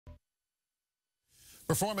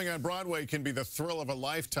Performing on Broadway can be the thrill of a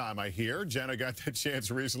lifetime, I hear. Jenna got the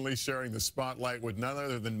chance recently sharing the spotlight with none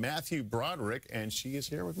other than Matthew Broderick, and she is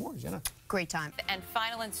here with more. Jenna. Great time. And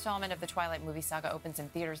final installment of the Twilight movie saga opens in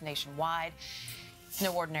theaters nationwide. It's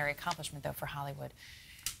no ordinary accomplishment, though, for Hollywood.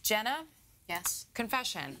 Jenna? Yes?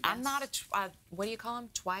 Confession. Yes. I'm not a, what do you call them?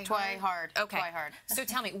 Twihard? Twihard. Okay. Twihard. So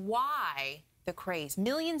tell me, why the craze?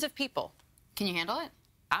 Millions of people. Can you handle it?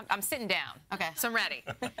 I'm sitting down. Okay. So I'm ready.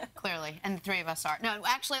 Clearly. And the three of us are. No,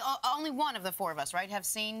 actually, only one of the four of us, right, have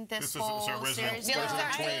seen this whole series? The others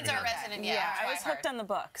are resident. Yeah, I was hooked on the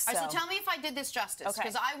book. So. All right, so tell me if I did this justice,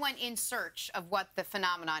 because I went in search of what the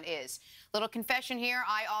phenomenon is. Little confession here,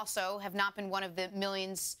 I also have not been one of the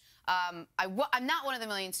millions. I'm not one of the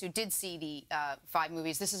millions who did see the 5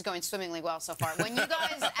 movies. This is going swimmingly well so far. When you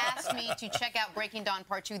guys asked me to check out Breaking Dawn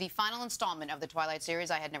Part 2, the final installment of the Twilight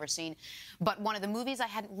series I had never seen, but one of the movies, I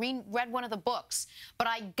hadn't read one of the books. But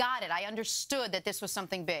I got it. I understood that this was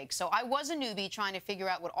something big. So I was a newbie trying to figure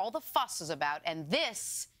out what all the fuss is about, and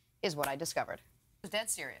this is what I discovered. It was dead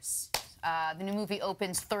serious. The new movie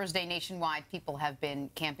opens Thursday nationwide. People have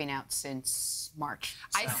been camping out since March.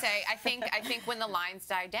 So. I think when the lines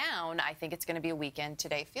die down, I think it's going to be a weekend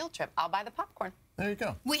today field trip. I'll buy the popcorn. There you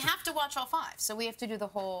go. We have to watch all 5, so we have to do the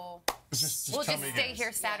whole. We'll just stay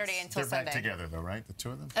here Saturday until Sunday. They're back together, though, right? The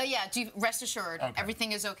two of them? Yeah. Rest assured,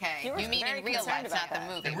 everything is okay. You mean in real life, not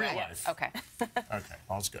the movie? In real life. Okay. Okay.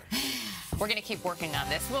 All's good. We're going to keep working on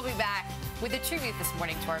this. We'll be back with a tribute this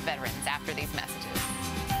morning to our veterans after these messages.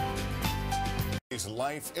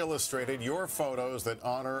 Life Illustrated, your photos that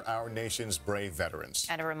honor our nation's brave veterans.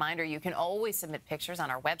 And a reminder, you can always submit pictures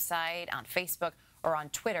on our website, on Facebook, or on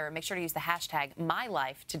Twitter. Make sure to use the hashtag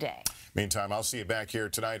MyLifeToday. Meantime, I'll see you back here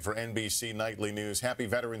tonight for NBC Nightly News. Happy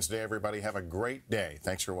Veterans Day, everybody. Have a great day.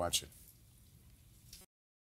 Thanks for watching.